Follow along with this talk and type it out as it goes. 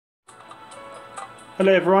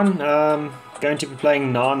Hello everyone, going to be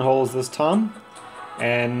playing 9 holes this time,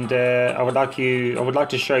 and I would like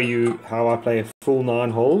to show you how I play a full 9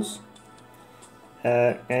 holes,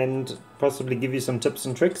 and possibly give you some tips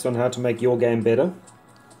and tricks on how to make your game better.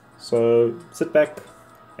 So sit back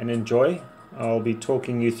and enjoy. I'll be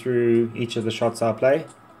talking you through each of the shots I play,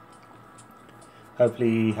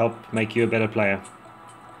 hopefully help make you a better player.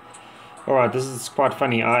 Alright, this is quite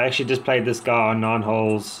funny. I actually just played this guy on 9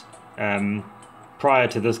 holes prior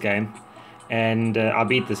to this game, and I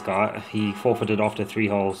beat this guy. He forfeited after 3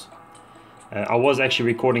 holes. I was actually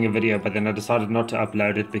recording a video, but then I decided not to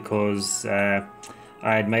upload it because I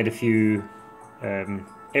had made a few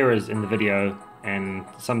errors in the video, and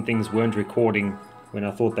some things weren't recording when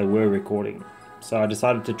I thought they were recording. So I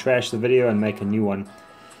decided to trash the video and make a new one.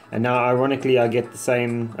 And now, ironically, I get the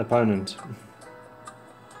same opponent.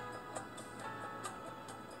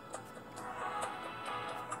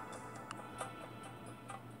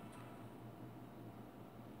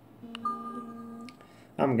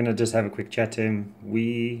 I'm gonna just have a quick chat to him.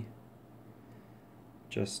 We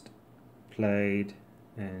just played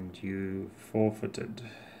and you forfeited.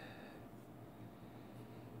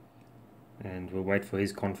 And we'll wait for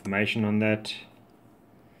his confirmation on that,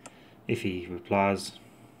 if he replies.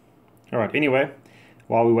 Alright, anyway,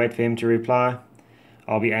 while we wait for him to reply,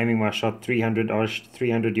 I'll be aiming my shot 300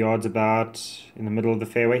 yards about in the middle of the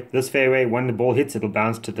fairway. This fairway, when the ball hits, it'll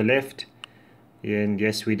bounce to the left. And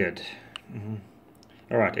yes, we did.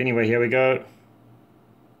 Alright, anyway, here we go.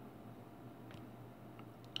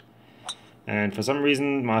 And for some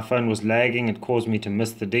reason my phone was lagging. It caused me to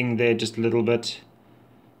miss the ding there just a little bit.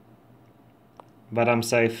 But I'm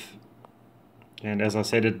safe. And as I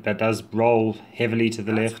said, that does roll heavily to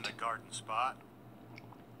the left. In the garden spot.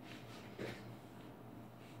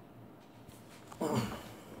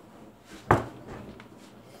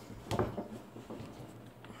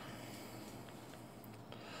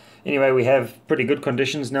 Anyway, we have pretty good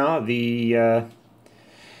conditions now. The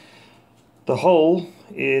hole,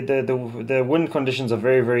 the wind conditions are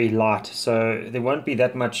very, very light, so there won't be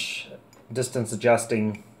that much distance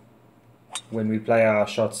adjusting when we play our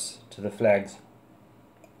shots to the flags.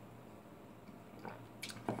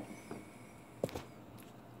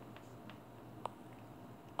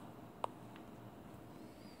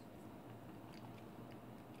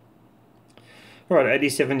 Alright,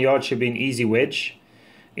 87 yards should be an easy wedge.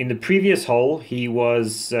 In the previous hole, he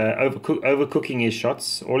was overcooking his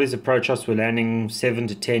shots. All his approach shots were landing 7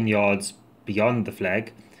 to 10 yards beyond the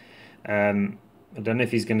flag. I don't know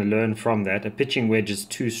if he's going to learn from that. A pitching wedge is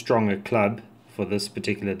too strong a club for this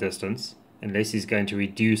particular distance, unless he's going to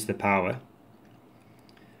reduce the power.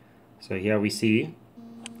 So here we see,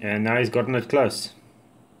 and now he's gotten it close.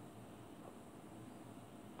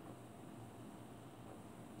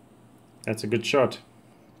 That's a good shot.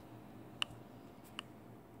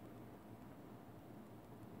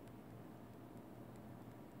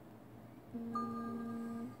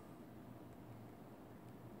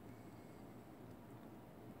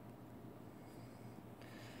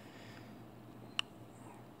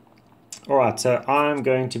 Alright, so I'm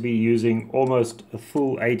going to be using almost a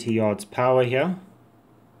full 80 yards power here.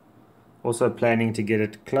 Also planning to get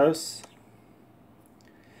it close.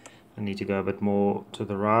 I need to go a bit more to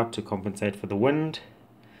the right to compensate for the wind.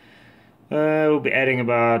 We'll be adding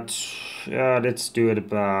about, let's do it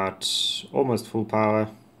about almost full power.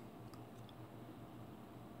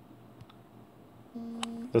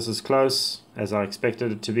 This is close, as I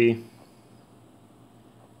expected it to be.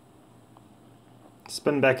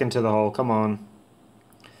 Spin back into the hole, come on.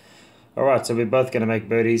 Alright, so we're both going to make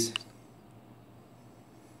birdies.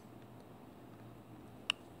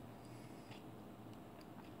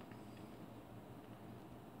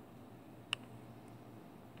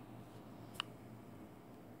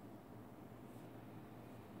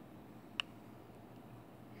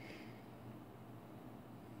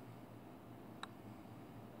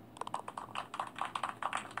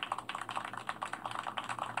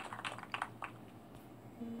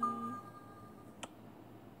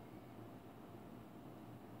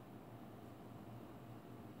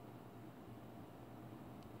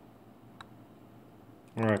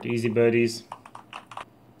 Alright, easy birdies.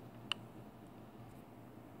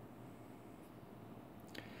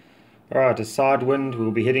 Alright, a side wind.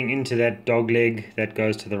 We'll be hitting into that dog leg that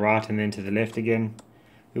goes to the right and then to the left again.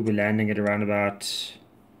 We'll be landing it around about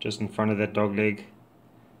just in front of that dog leg.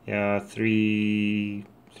 Yeah,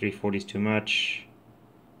 340 is too much.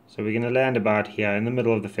 So we're going to land about here in the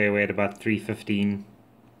middle of the fairway at about 315.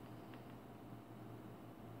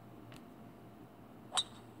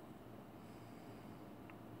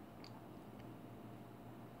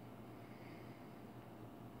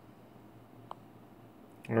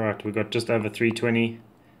 Alright, we got just over 320.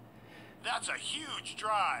 That's a huge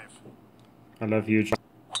drive. I love huge.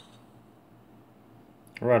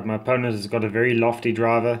 Alright, my opponent has got a very lofty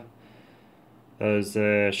driver. Those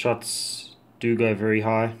shots do go very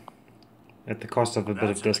high at the cost of a bit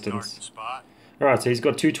of distance. Alright, so he's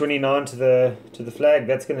got 229 to the flag.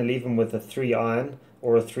 That's going to leave him with a 3 iron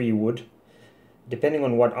or a 3 wood, depending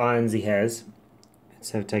on what irons he has.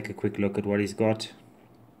 Let's take a quick look at what he's got.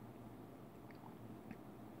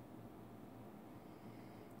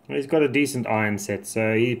 Well, he's got a decent iron set,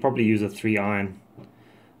 so he'd probably use a 3 iron.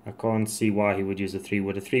 I can't see why he would use a 3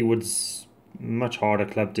 wood. A 3 wood's much harder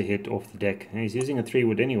club to hit off the deck. And he's using a 3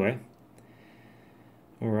 wood anyway.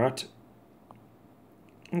 Alright.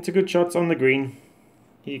 It's a good shot. It's on the green.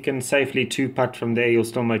 You can safely 2-putt from there. You'll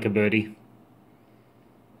still make a birdie.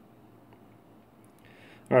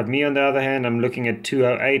 Alright, me on the other hand, I'm looking at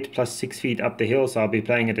 208 plus 6 feet up the hill, so I'll be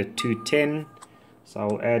playing it at 210. So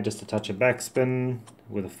I'll add just a touch of backspin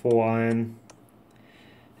with a 4 iron.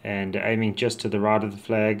 And aiming just to the right of the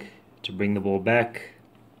flag to bring the ball back.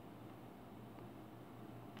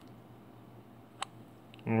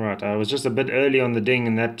 Alright, I was just a bit early on the ding,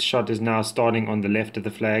 and that shot is now starting on the left of the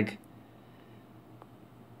flag.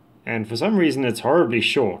 And for some reason it's horribly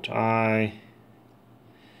short. I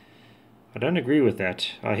don't agree with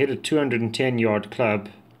that. I hit a 210 yard club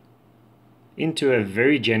into a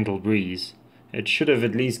very gentle breeze. It should have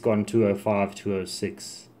at least gone 205,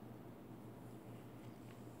 206.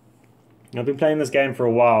 I've been playing this game for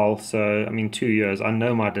a while, so I mean 2 years. I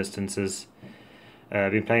know my distances.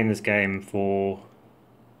 I've been playing this game for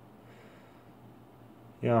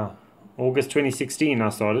August 2016 I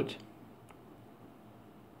started.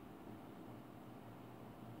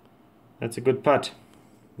 That's a good putt.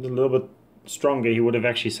 A little bit stronger, he would have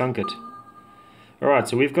actually sunk it. Alright,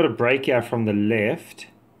 so we've got a break here from the left.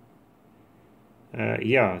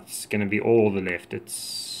 Yeah, it's going to be all the left. It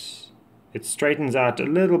straightens out a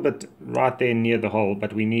little bit right there near the hole,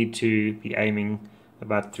 but we need to be aiming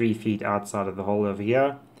about 3 feet outside of the hole over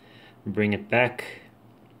here. Bring it back.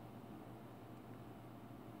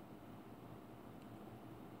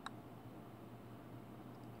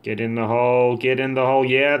 Get in the hole, get in the hole.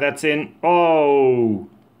 Yeah, that's in. Oh!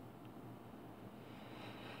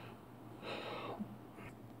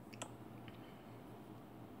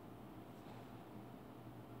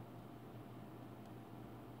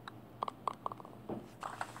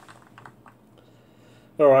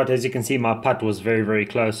 Alright, as you can see, my putt was very, very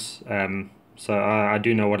close. So I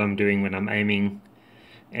do know what I'm doing when I'm aiming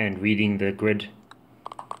and reading the grid.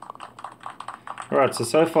 Alright,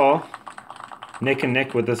 so far, neck and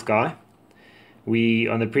neck with this guy.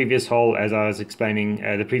 On the previous hole, as I was explaining,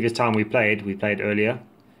 the previous time we played earlier,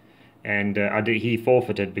 and he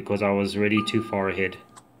forfeited because I was already too far ahead.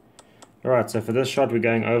 Alright, so for this shot we're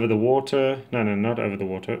going over the water. No, not over the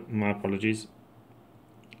water, my apologies.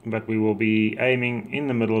 But we will be aiming in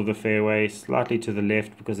the middle of the fairway, slightly to the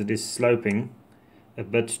left because it is sloping a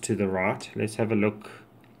bit to the right. Let's have a look.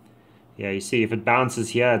 Yeah, you see if it bounces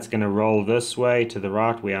here, it's going to roll this way to the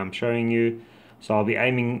right where I'm showing you. So I'll be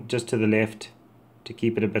aiming just to the left to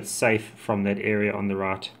keep it a bit safe from that area on the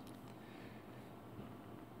right.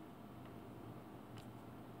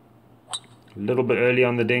 A little bit early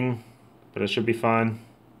on the ding, but it should be fine.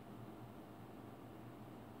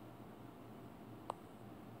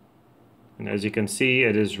 And as you can see,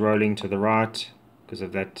 it is rolling to the right because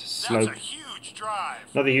of that slope. That's a huge drive.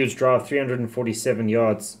 Another huge drive, 347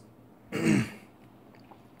 yards.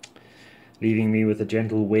 Leaving me with a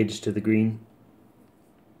gentle wedge to the green.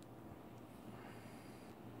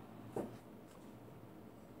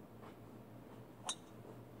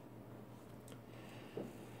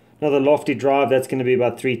 Another lofty drive, that's going to be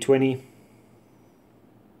about 320.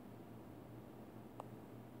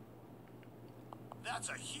 That's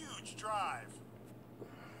a huge drive.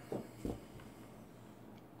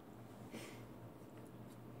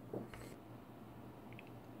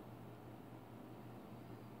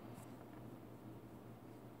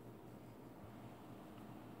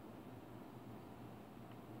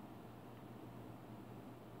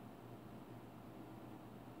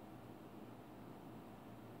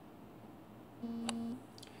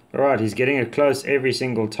 Alright, he's getting it close every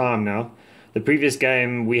single time now. The previous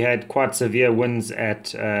game we had quite severe winds at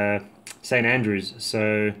St. Andrews,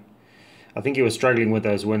 so I think he was struggling with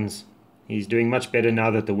those winds. He's doing much better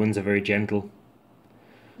now that the winds are very gentle.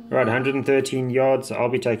 Alright, 113 yards. I'll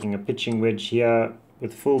be taking a pitching wedge here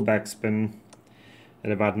with full backspin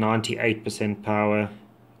at about 98% power.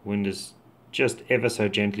 Wind is just ever so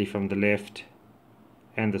gently from the left,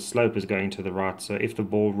 and the slope is going to the right, so if the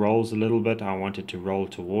ball rolls a little bit, I want it to roll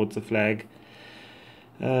towards the flag.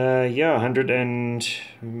 Yeah, 100 and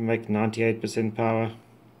make 98% power.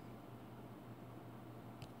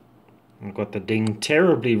 I got the ding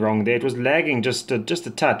terribly wrong there. It was lagging just a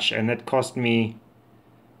touch, and that cost me.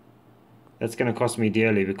 That's going to cost me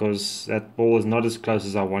dearly because that ball is not as close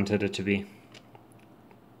as I wanted it to be.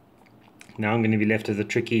 Now I'm going to be left with a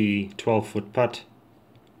tricky 12-foot putt.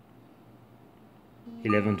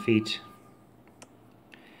 11 feet.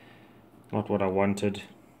 Not what I wanted.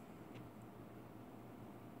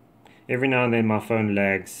 Every now and then my phone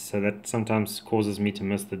lags, so that sometimes causes me to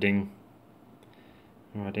miss the ding.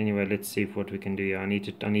 Alright, anyway, let's see what we can do here. I need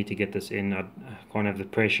to get this in. I can't have the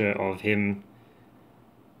pressure of him.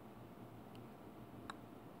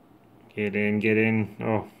 Get in.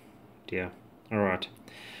 Oh dear. Alright.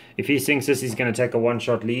 If he sinks this, he's going to take a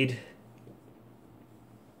one-shot lead.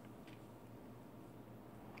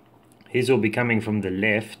 His will be coming from the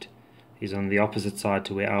left. He's on the opposite side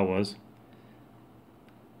to where I was.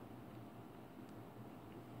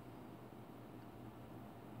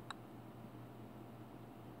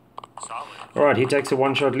 Alright, he takes a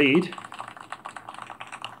one-shot lead.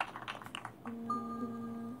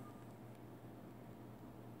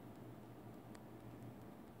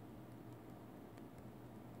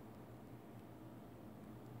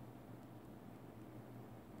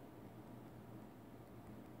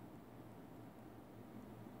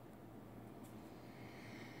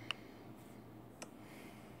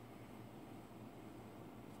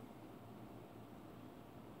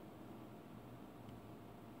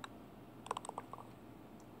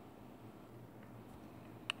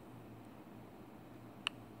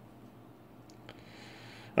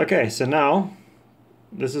 Okay, so now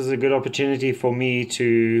this is a good opportunity for me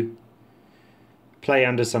to play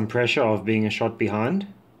under some pressure of being a shot behind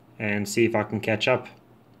and see if I can catch up.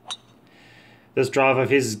 This drive of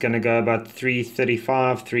his is going to go about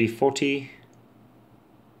 335, 340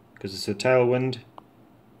 because it's a tailwind.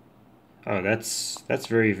 Oh, that's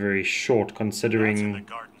very, very short considering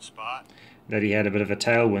that he had a bit of a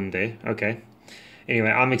tailwind there. Okay. Anyway,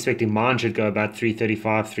 I'm expecting mine should go about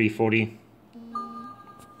 335, 340.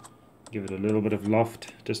 Give it a little bit of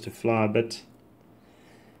loft just to fly a bit.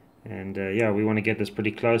 And yeah, we want to get this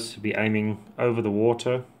pretty close. Be aiming over the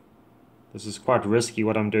water. This is quite risky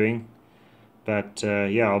what I'm doing. But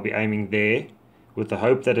yeah, I'll be aiming there with the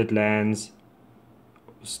hope that it lands,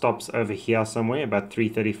 stops over here somewhere, about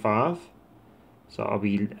 335. So I'll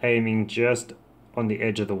be aiming just on the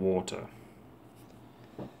edge of the water.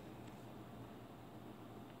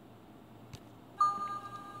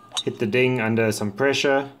 Hit the ding under some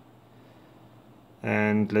pressure.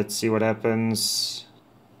 And let's see what happens.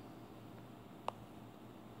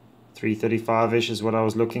 335-ish is what I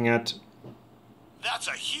was looking at. That's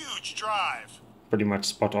a huge drive. Pretty much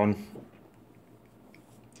spot on.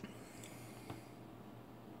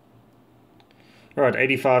 Alright,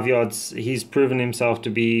 85 yards. He's proven himself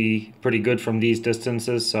to be pretty good from these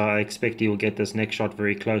distances, so I expect he will get this next shot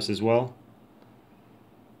very close as well.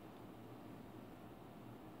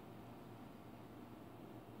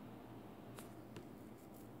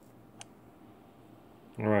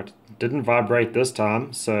 Alright, didn't vibrate this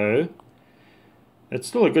time, so it's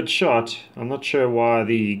still a good shot. I'm not sure why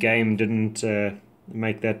the game didn't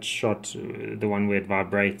make that shot the one where it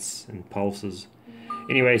vibrates and pulses.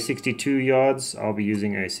 Anyway, 62 yards. I'll be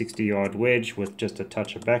using a 60-yard wedge with just a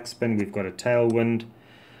touch of backspin. We've got a tailwind.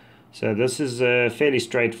 So this is a fairly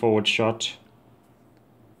straightforward shot,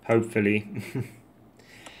 hopefully.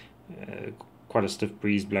 Quite a stiff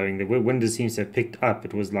breeze blowing. The wind seems to have picked up.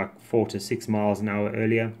 It was like 4 to 6 miles an hour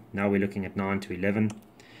earlier. Now we're looking at 9 to 11.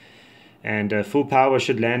 And full power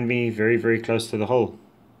should land me very, very close to the hole.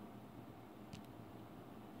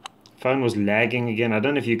 Phone was lagging again. I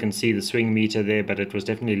don't know if you can see the swing meter there, but it was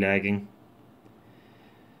definitely lagging.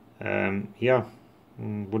 Yeah,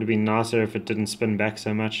 would have been nicer if it didn't spin back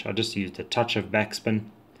so much. I just used a touch of backspin.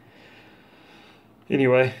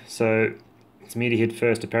 Anyway, so it's me to hit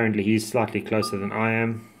first. Apparently he's slightly closer than I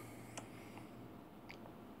am.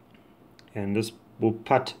 And this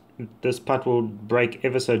putt will break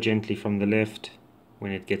ever so gently from the left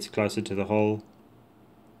when it gets closer to the hole.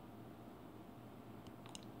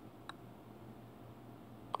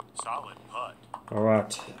 Solid putt.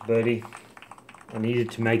 Alright, birdie. I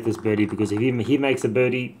needed to make this birdie because if he makes a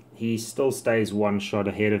birdie, he still stays one shot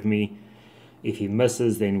ahead of me. If he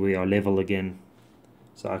misses, then we are level again.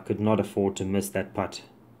 So I could not afford to miss that putt.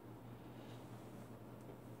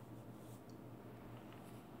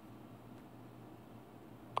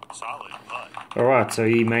 Solid putt. Alright, so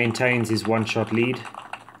he maintains his one-shot lead.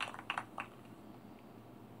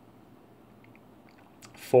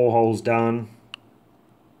 4 holes down.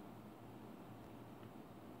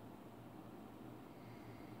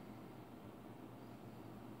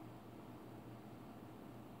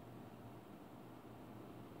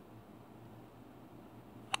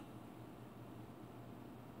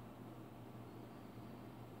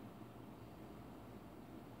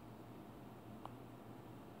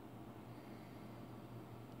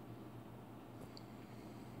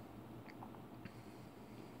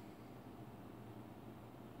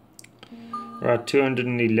 Right,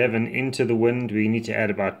 211 into the wind. We need to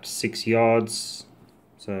add about 6 yards.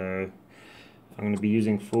 So I'm going to be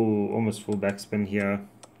using almost full backspin here.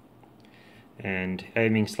 And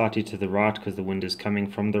aiming slightly to the right because the wind is coming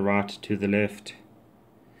from the right to the left.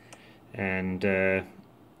 And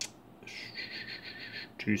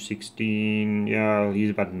 216, yeah, I'll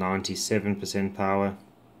use about 97% power.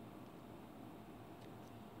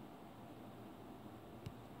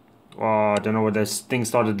 Oh, I don't know what this thing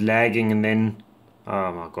started lagging and then,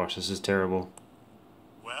 oh my gosh, this is terrible.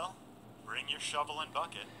 Well, bring your shovel and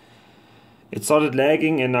bucket. It started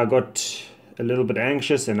lagging and I got a little bit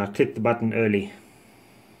anxious and I clicked the button early.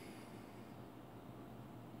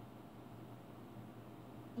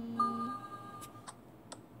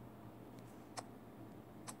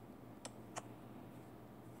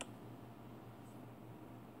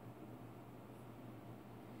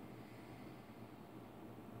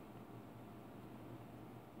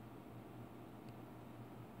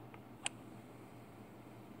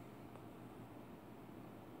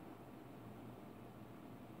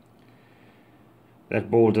 That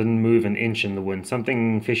ball didn't move an inch in the wind.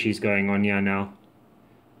 Something fishy's going on here now.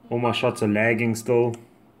 All my shots are lagging still.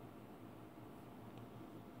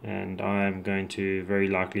 And I'm going to very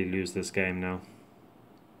likely lose this game now.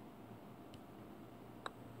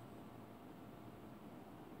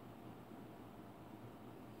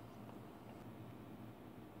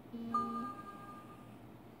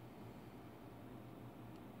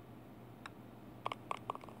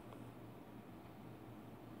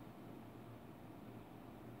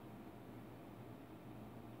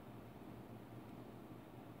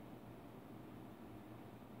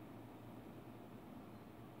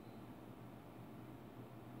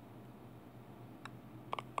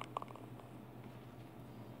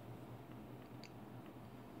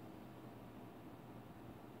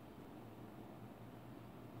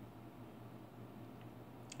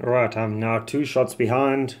 Alright, I'm now 2 shots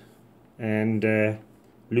behind and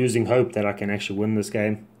losing hope that I can actually win this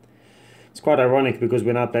game. It's quite ironic because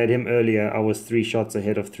when I played him earlier I was 3 shots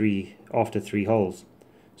ahead of 3 after 3 holes.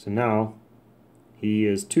 So now he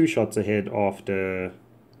is 2 shots ahead after,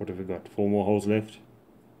 what have we got, 4 more holes left.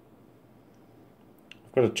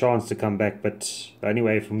 I've got a chance to come back, but the only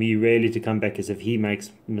way for me really to come back is if he makes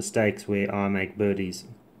mistakes where I make birdies.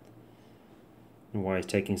 And why he's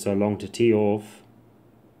taking so long to tee off.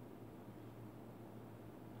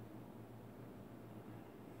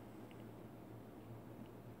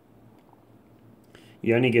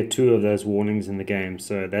 You only get 2 of those warnings in the game,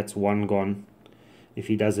 so that's 1 gone. If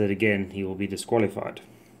he does it again, he will be disqualified.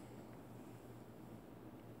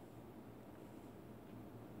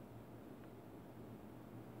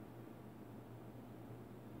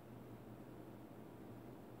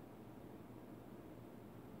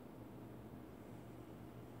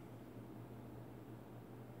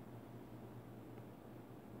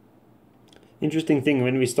 Interesting thing,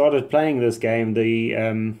 when we started playing this game,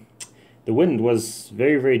 the wind was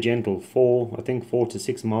very, very gentle, I think 4 to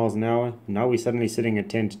 6 miles an hour. Now we're suddenly sitting at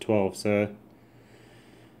 10 to 12, so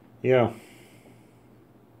yeah.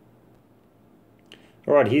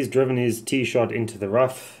 Alright, he's driven his tee shot into the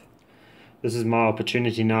rough. This is my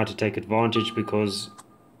opportunity now to take advantage because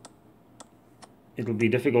it'll be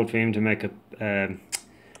difficult for him to make a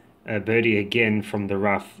birdie again from the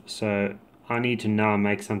rough. So I need to now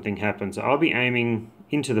make something happen. So I'll be aiming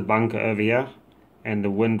into the bunker over here, and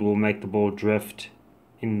the wind will make the ball drift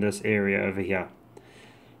in this area over here.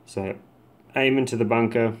 So aim into the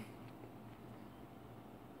bunker,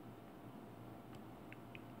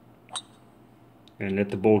 and let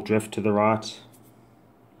the ball drift to the right.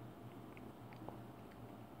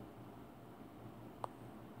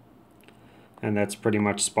 And that's pretty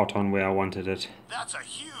much spot on where I wanted it. That's a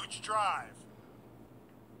huge drive.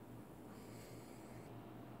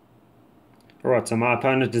 Alright, so my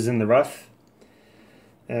opponent is in the rough.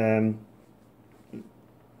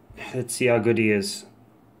 Let's see how good he is.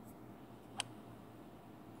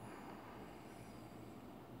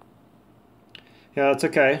 Yeah, it's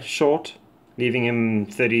okay. Short. Leaving him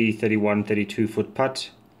 30, 31, 32 foot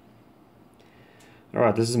putt.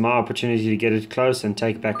 Alright, this is my opportunity to get it close and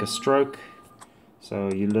take back a stroke. So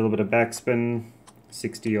a little bit of backspin,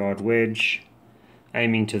 60-yard wedge,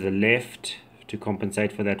 aiming to the left to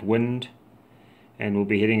compensate for that wind. And we'll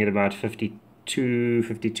be hitting at about 52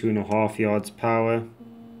 and a half yards power.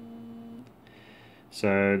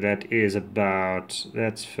 So that is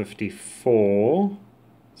that's 54.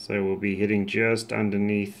 So we'll be hitting just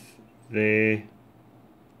underneath there.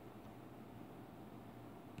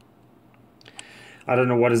 I don't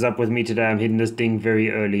know what is up with me today. I'm hitting this ding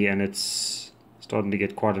very early and it's starting to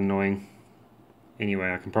get quite annoying.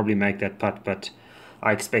 Anyway, I can probably make that putt, but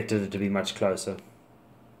I expected it to be much closer.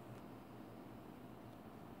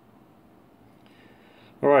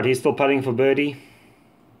 Alright, he's still putting for birdie.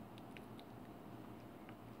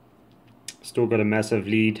 Still got a massive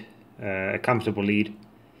lead, a comfortable lead.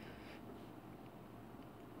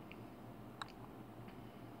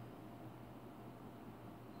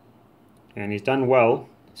 And he's done well.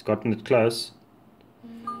 He's gotten it close.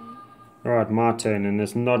 Alright, my turn, and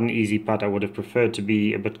it's not an easy putt. I would have preferred to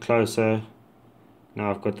be a bit closer.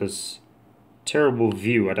 Now I've got this terrible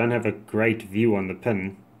view. I don't have a great view on the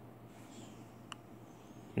pin.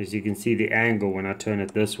 As you can see, the angle when I turn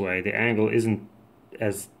it this way, the angle isn't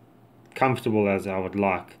as comfortable as I would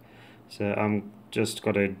like. So I'm just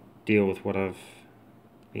got to deal with what I've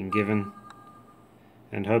been given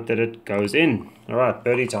and hope that it goes in. Alright,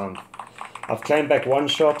 birdie time. I've claimed back one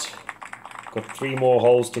shot. Got 3 more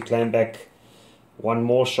holes to claim back one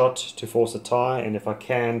more shot to force a tie, and if I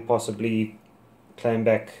can possibly claim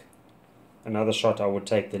back another shot, I would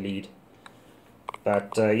take the lead.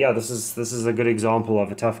 But yeah, this is a good example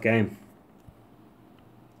of a tough game.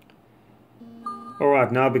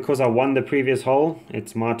 Alright, now because I won the previous hole,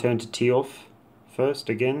 it's my turn to tee off first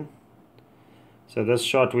again. So this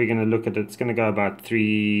shot we're going to look at, it's going to go about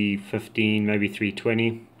 315, maybe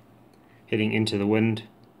 320, heading into the wind.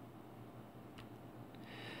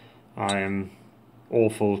 I am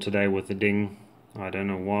awful today with the ding. I don't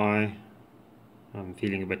know why. I'm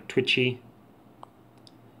feeling a bit twitchy.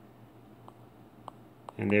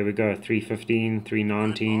 And there we go, 315,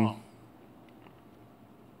 319.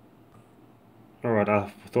 Alright,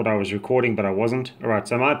 I thought I was recording, but I wasn't. Alright,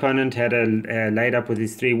 so my opponent had laid up with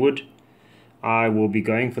his 3 wood. I will be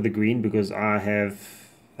going for the green because I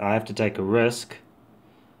have to take a risk.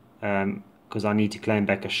 Because I need to claim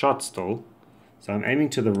back a shot still. So I'm aiming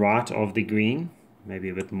to the right of the green, maybe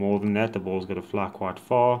a bit more than that. The ball's got to fly quite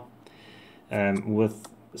far, with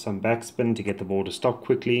some backspin to get the ball to stop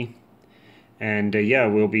quickly. And yeah,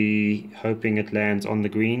 we'll be hoping it lands on the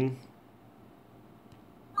green.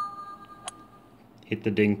 Hit the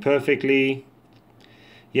ding perfectly.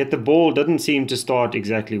 Yet the ball didn't seem to start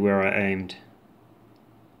exactly where I aimed.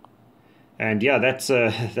 And yeah, that's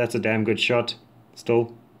a damn good shot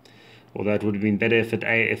still. Although it would have been better if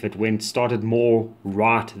it started more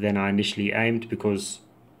right than I initially aimed, because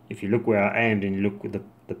if you look where I aimed and you look at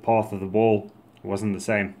the path of the ball, it wasn't the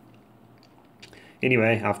same.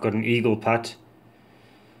 Anyway, I've got an eagle putt,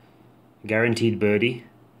 guaranteed birdie,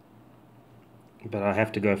 but I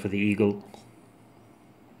have to go for the eagle.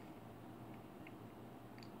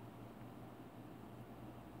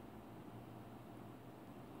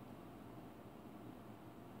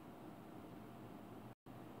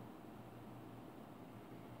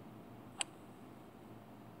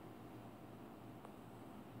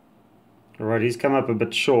 Alright, he's come up a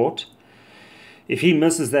bit short. If he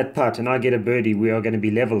misses that putt and I get a birdie, we are going to be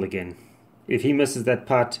level again. If he misses that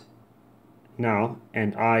putt now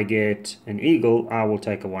and I get an eagle, I will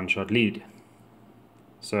take a 1-shot lead.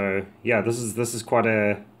 So yeah, this is quite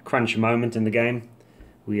a crunch moment in the game.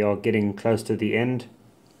 We are getting close to the end.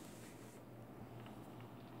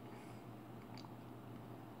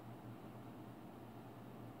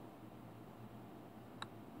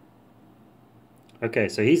 Okay,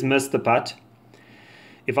 so he's missed the putt.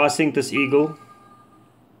 If I sink this eagle,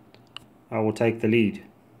 I will take the lead.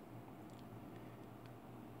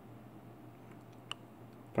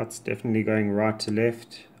 Putt's definitely going right to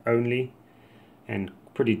left only, and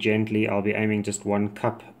pretty gently. I'll be aiming just 1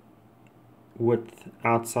 cup width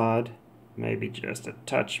outside, maybe just a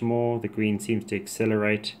touch more. The green seems to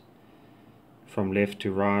accelerate from left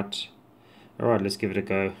to right. Alright, let's give it a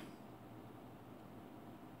go.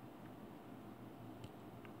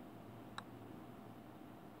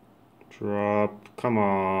 Drop, come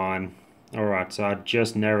on. Alright, so I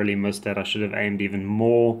just narrowly missed that. I should have aimed even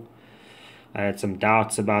more. I had some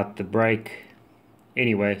doubts about the break.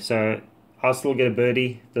 Anyway, so I'll still get a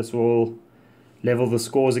birdie. This will level the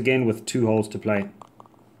scores again with 2 holes to play.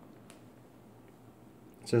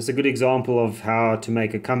 So it's a good example of how to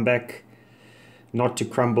make a comeback, not to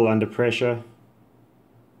crumble under pressure.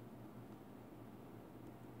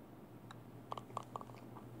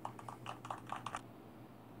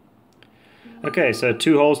 Okay, so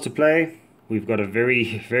 2 holes to play. We've got a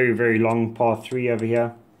very long par 3 over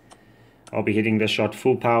here. I'll be hitting this shot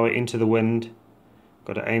full power into the wind.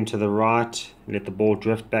 Got to aim to the right, let the ball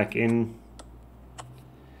drift back in.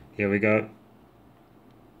 Here we go.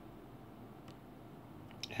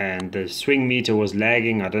 And the swing meter was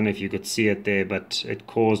lagging. I don't know if you could see it there, but it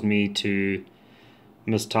caused me to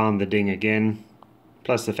mistime the ding again.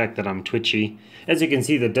 Plus the fact that I'm twitchy. As you can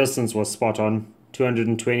see, the distance was spot on.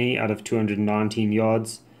 220 out of 219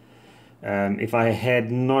 yards. If I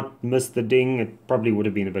had not missed the ding, it probably would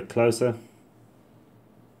have been a bit closer.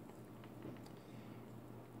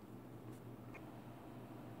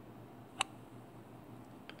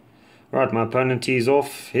 Right, my opponent tees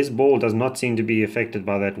off. His ball does not seem to be affected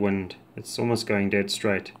by that wind. It's almost going dead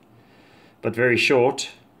straight. But very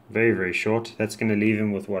short. Very, very short. That's going to leave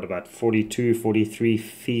him with, what, about 42, 43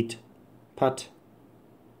 feet putt.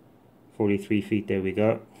 43 feet, there we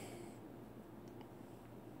go.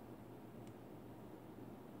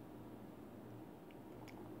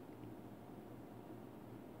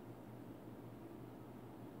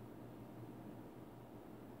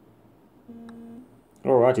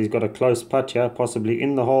 Alright, he's got a close putt here, possibly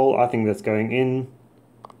in the hole. I think that's going in.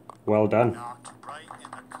 Well done. Right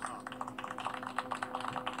in the cup.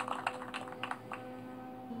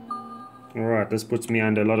 Alright, this puts me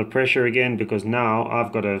under a lot of pressure again, because now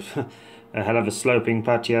I've got a hell of a sloping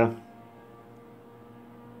putt here.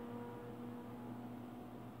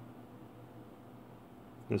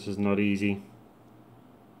 This is not easy.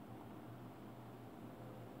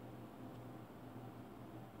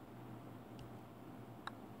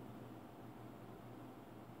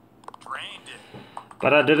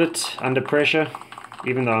 But I did it under pressure,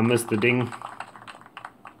 even though I missed the ding.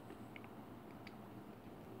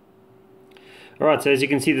 Alright, so as you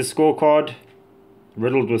can see, the scorecard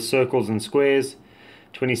riddled with circles and squares.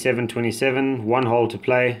 27-27, one hole to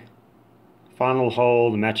play. Final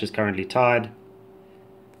hole, the match is currently tied.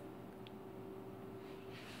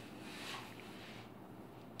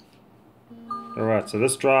 Alright, so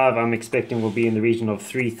this drive I'm expecting will be in the region of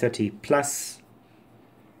 330 plus.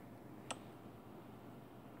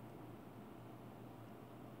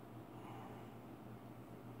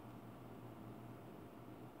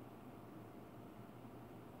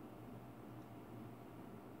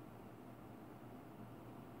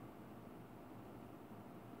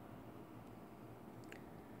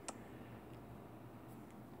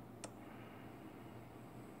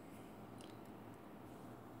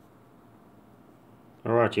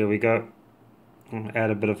 Alright, here we go. I'll add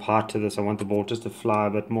a bit of height to this. I want the ball just to fly a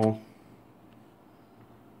bit more.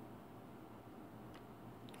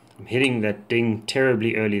 I'm hitting that ding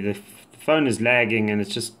terribly early. The phone is lagging and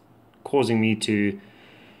it's just causing me to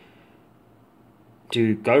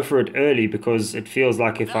go for it early, because it feels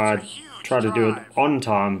like if I try to do it on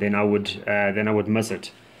time, then I would miss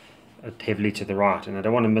it heavily to the right, and I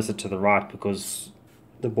don't want to miss it to the right because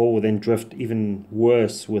the ball will then drift even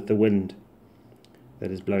worse with the wind that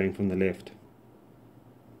is blowing from the left.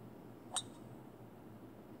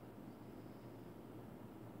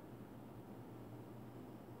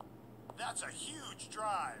 That's a huge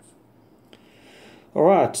drive.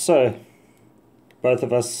 Alright, so both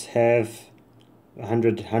of us have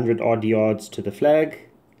 100 odd yards to the flag.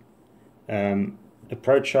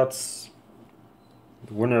 Approach shots,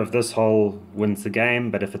 the winner of this hole wins the game,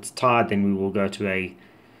 but if it's tied, then we will go to a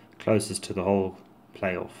closest to the hole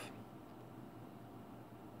playoff.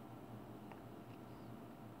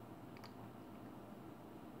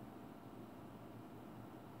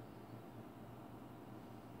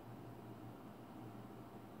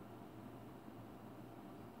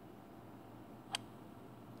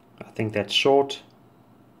 I think that's short.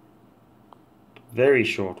 Very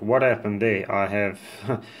short. What happened there? I have...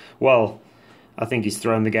 well, I think he's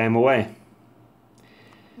thrown the game away.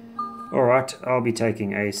 Alright, I'll be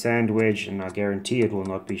taking a sand wedge, and I guarantee it will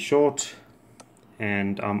not be short.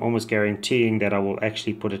 And I'm almost guaranteeing that I will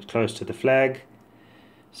actually put it close to the flag.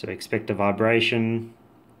 So expect a vibration.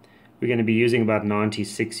 We're going to be using about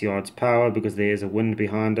 96 yards power because there is a wind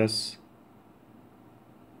behind us.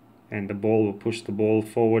 And the ball will push the ball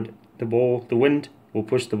forward. The wind will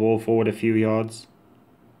push the ball forward a few yards.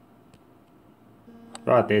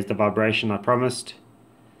 Right, there's the vibration I promised.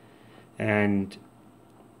 And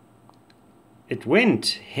it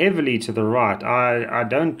went heavily to the right. I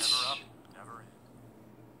don't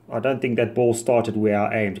think that ball started where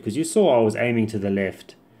I aimed, because you saw I was aiming to the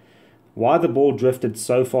left. Why the ball drifted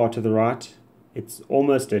so far to the right? It's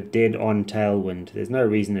almost a dead-on tailwind. There's no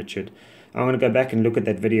reason it should. I'm going to go back and look at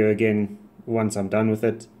that video again once I'm done with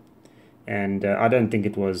it. And I don't think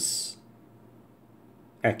it was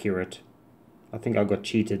accurate. I think I got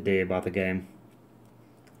cheated there by the game.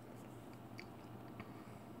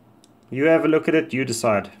 You have a look at it, you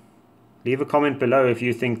decide. Leave a comment below if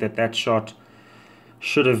you think that that shot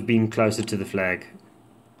should have been closer to the flag.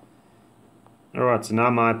 Alright, so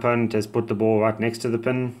now my opponent has put the ball right next to the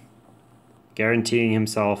pin, guaranteeing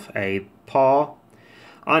himself a par.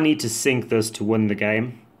 I need to sink this to win the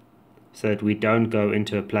game, so that we don't go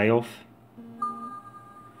into a playoff.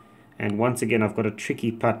 And once again, I've got a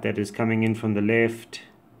tricky putt that is coming in from the left.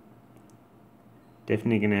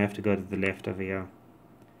 Definitely going to have to go to the left over here.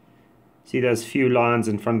 See those few lines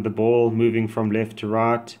in front of the ball moving from left to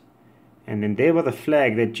right. And then there by the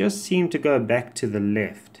flag, they just seem to go back to the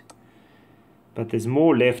left. But there's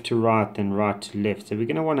more left to right than right to left. So we're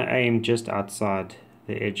going to want to aim just outside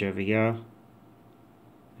the edge over here.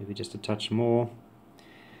 Maybe just a touch more.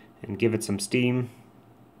 And give it some steam.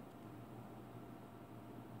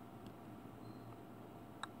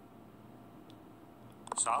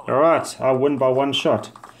 Alright, I win by one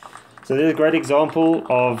shot. So there's a great example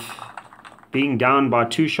of being down by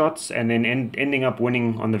 2 shots and then ending up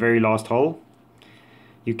winning on the very last hole.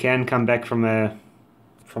 You can come back from a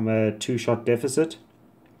 2-shot deficit,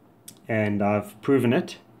 and I've proven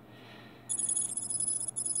it.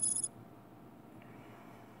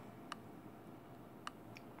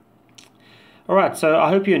 Alright, so I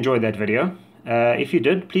hope you enjoyed that video. If you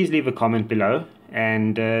did, please leave a comment below.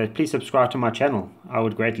 And please subscribe to my channel. I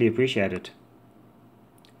would greatly appreciate it.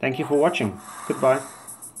 Thank you for watching. Goodbye.